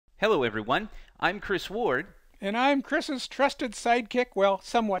Hello everyone, I'm Chris Ward. And I'm Chris's trusted sidekick, well,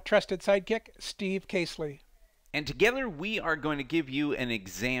 somewhat trusted sidekick, Steve Caseley. And together we are going to give you an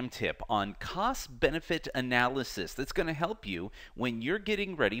exam tip on cost-benefit analysis that's going to help you when you're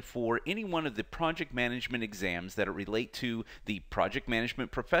getting ready for any one of the project management exams that relate to the Project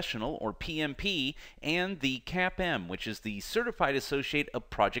Management Professional, or PMP, and the CAPM, which is the Certified Associate of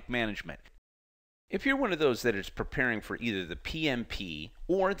Project Management. If you're one of those that is preparing for either the PMP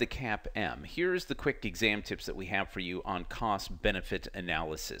or the CAPM, here's the quick exam tips that we have for you on cost-benefit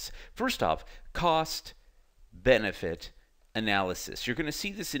analysis. First off, cost-benefit analysis. You're going to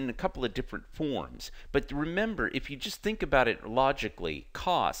see this in a couple of different forms, but remember, if you just think about it logically,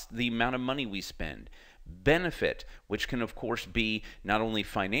 cost, the amount of money we spend, benefit, which can of course be not only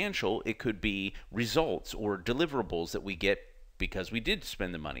financial, it could be results or deliverables that we get because we did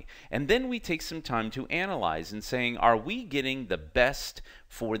spend the money. And then we take some time to analyze and saying, are we getting the best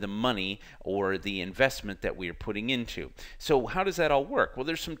for the money or the investment that we are putting into? So how does that all work? Well,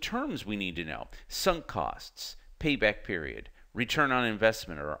 there's some terms we need to know. Sunk costs, payback period, return on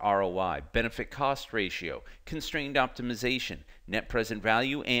investment or ROI, benefit cost ratio, constrained optimization, net present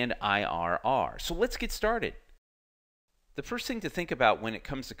value, and IRR. So let's get started. The first thing to think about when it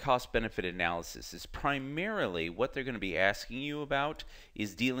comes to cost-benefit analysis is primarily what they're going to be asking you about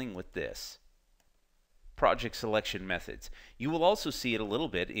is dealing with this. Project selection methods. You will also see it a little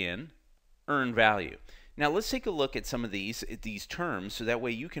bit in earned value. Now let's take a look at some of these terms so that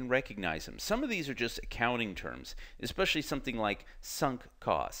way you can recognize them. Some of these are just accounting terms, especially something like sunk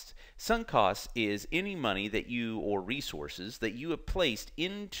costs. Sunk costs is any money that you, or resources, that you have placed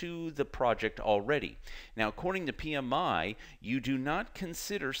into the project already. Now according to PMI, you do not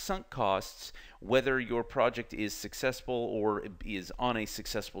consider sunk costs whether your project is successful or is on a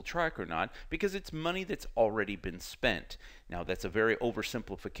successful track or not, because it's money that's already been spent. Now that's a very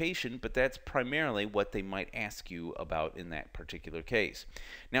oversimplification, but that's primarily what they might ask you about in that particular case.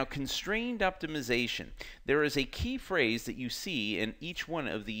 Now constrained optimization. There is a key phrase that you see in each one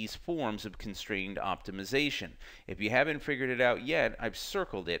of these forms of constrained optimization. If you haven't figured it out yet, I've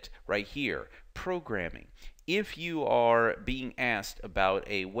circled it right here. Programming. If you are being asked about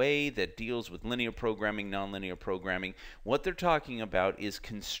a way that deals with linear programming, nonlinear programming, what they're talking about is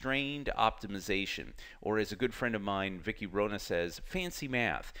constrained optimization, or as a good friend of mine, Vicky Rona, says, fancy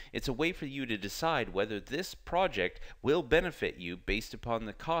math. It's a way for you to decide whether this project will benefit you based upon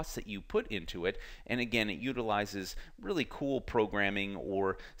the costs that you put into it, and again, it utilizes really cool programming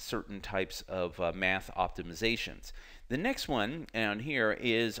or certain types of math optimizations. The next one down here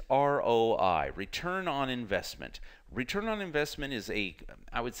is ROI, return on investment. Return on investment is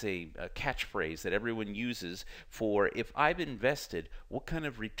I would say, a catchphrase that everyone uses for if I've invested, what kind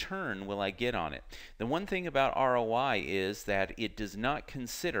of return will I get on it? The one thing about ROI is that it does not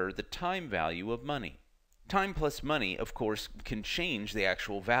consider the time value of money. Time plus money, of course, can change the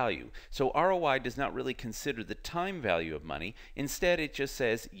actual value. So ROI does not really consider the time value of money. Instead, it just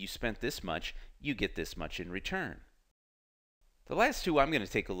says you spent this much, you get this much in return. The last two I'm going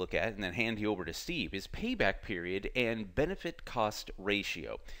to take a look at and then hand you over to Steve is payback period and benefit cost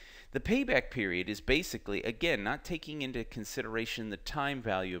ratio. The payback period is basically, again, not taking into consideration the time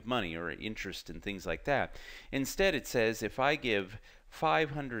value of money or interest and things like that. Instead, it says if I give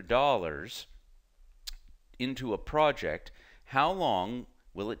 $500 into a project, how long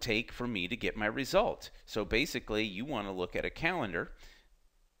will it take for me to get my result? So basically, you want to look at a calendar.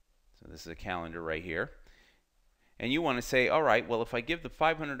 So this is a calendar right here. And you want to say, all right, well, if I give the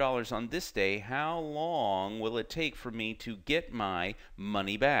 $500 on this day, how long will it take for me to get my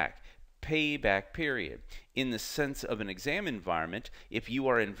money back? Payback period. In the sense of an exam environment, if you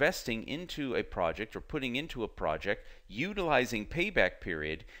are investing into a project or putting into a project, utilizing payback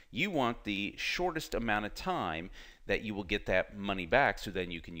period, you want the shortest amount of time that you will get that money back so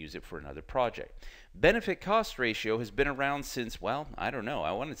then you can use it for another project. Benefit cost ratio has been around since, well, I don't know,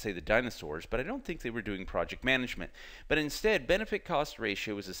 I want to say the dinosaurs, but I don't think they were doing project management. But instead, benefit cost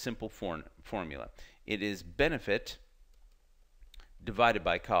ratio is a simple formula. It is benefit divided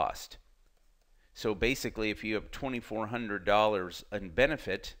by cost. So basically, if you have $2,400 in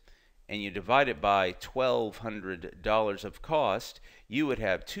benefit and you divide it by $1,200 of cost, you would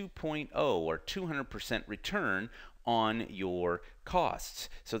have 2.0 or 200% return on your costs.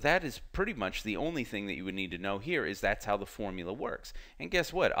 So that is pretty much the only thing that you would need to know here, is that's how the formula works. And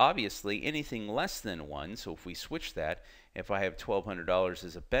guess what? Obviously, anything less than 1, so if we switch that, if I have $1,200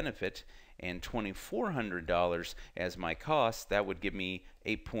 as a benefit and $2,400 as my cost, that would give me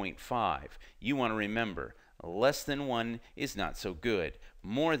 8.5. You want to remember, less than 1 is not so good.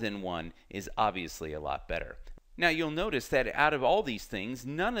 More than 1 is obviously a lot better. Now you'll notice that out of all these things,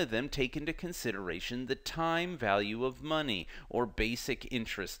 none of them take into consideration the time value of money or basic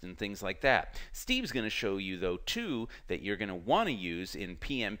interest and things like that. Steve's going to show you though too that you're going to want to use in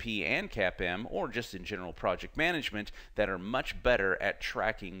PMP and CAPM or just in general project management that are much better at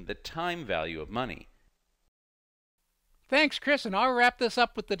tracking the time value of money. Thanks, Chris, and I'll wrap this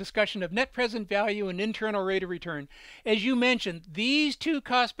up with the discussion of net present value and internal rate of return. As you mentioned, these two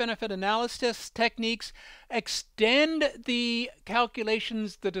cost-benefit analysis techniques extend the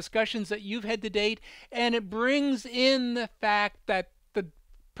calculations, the discussions that you've had to date, and it brings in the fact that the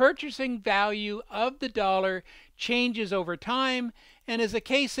purchasing value of the dollar changes over time. And as a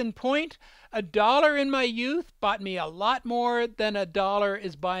case in point, $1 in my youth bought me a lot more than $1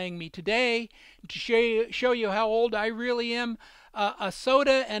 is buying me today. To show you how old I really am, a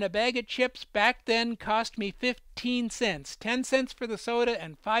soda and a bag of chips back then cost me 15 cents. 10 cents for the soda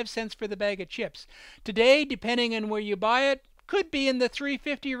and 5 cents for the bag of chips. Today, depending on where you buy it, could be in the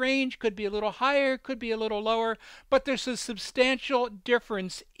 $3.50 range, could be a little higher, could be a little lower, but there's a substantial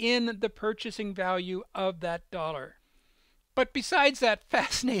difference in the purchasing value of that dollar. But besides that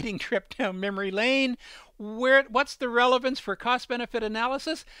fascinating trip down memory lane, what's the relevance for cost-benefit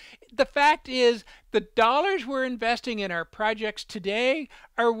analysis? The fact is the dollars we're investing in our projects today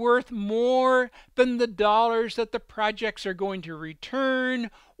are worth more than the dollars that the projects are going to return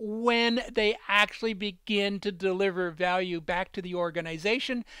when they actually begin to deliver value back to the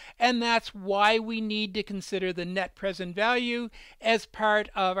organization. And that's why we need to consider the net present value as part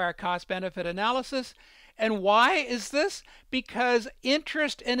of our cost-benefit analysis. And why is this? Because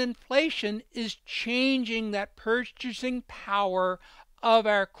interest and inflation is changing that purchasing power of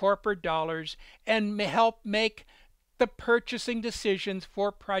our corporate dollars and help make the purchasing decisions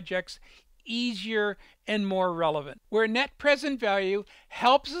for projects easier and more relevant. Where net present value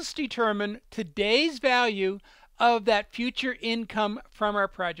helps us determine today's value of that future income from our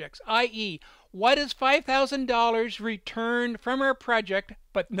projects, i.e., what is $5,000 returned from our project,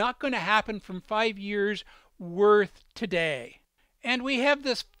 but not going to happen from 5 years worth today? And we have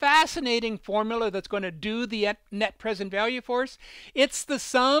this fascinating formula that's going to do the net present value for us. It's the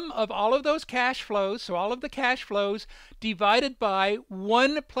sum of all of those cash flows, so all of the cash flows divided by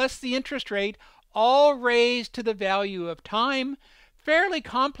 1 plus the interest rate, all raised to the value of time. Fairly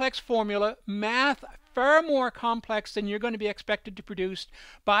complex formula, math far more complex than you're going to be expected to produce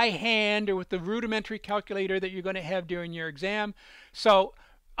by hand or with the rudimentary calculator that you're going to have during your exam. So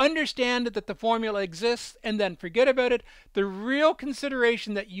understand that the formula exists and then forget about it. The real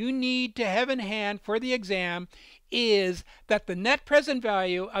consideration that you need to have in hand for the exam is that the net present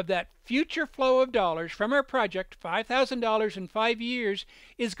value of that future flow of dollars from our project, $5,000 in 5 years,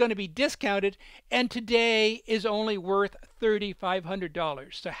 is going to be discounted and today is only worth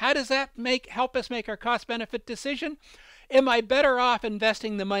 $3,500. So how does that help us make our cost benefit decision? Am I better off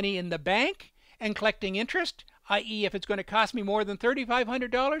investing the money in the bank and collecting interest? I.e., if it's going to cost me more than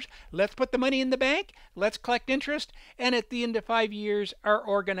 $3,500, let's put the money in the bank, let's collect interest, and at the end of 5 years, our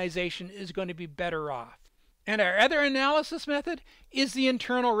organization is going to be better off. And our other analysis method is the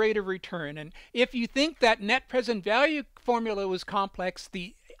internal rate of return. And if you think that net present value formula was complex,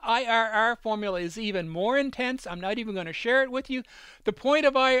 the IRR formula is even more intense. I'm not even going to share it with you. The point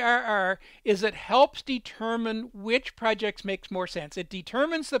of IRR is it helps determine which projects makes more sense. It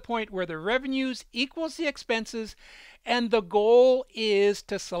determines the point where the revenues equals the expenses, and the goal is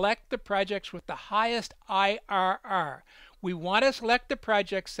to select the projects with the highest IRR. We want to select the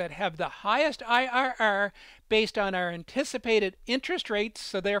projects that have the highest IRR based on our anticipated interest rates.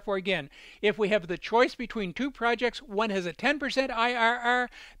 So therefore, again, if we have the choice between two projects, one has a 10% IRR,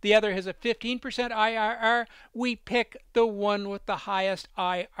 the other has a 15% IRR, we pick the one with the highest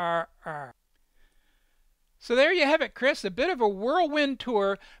IRR. So there you have it, Chris. A bit of a whirlwind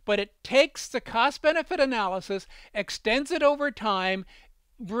tour, but it takes the cost-benefit analysis, extends it over time,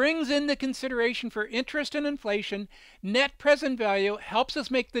 brings in the consideration for interest and inflation. Net present value helps us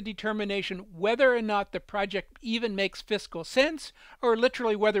make the determination whether or not the project even makes fiscal sense, or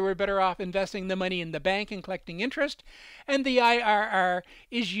literally whether we're better off investing the money in the bank and collecting interest. And the IRR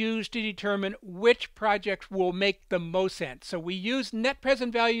is used to determine which projects will make the most sense. So we use net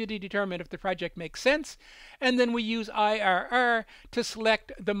present value to determine if the project makes sense, and then we use IRR to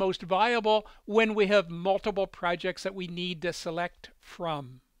select the most viable when we have multiple projects that we need to select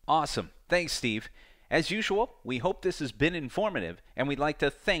from. Awesome. Thanks, Steve. As usual, we hope this has been informative, and we'd like to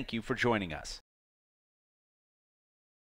thank you for joining us.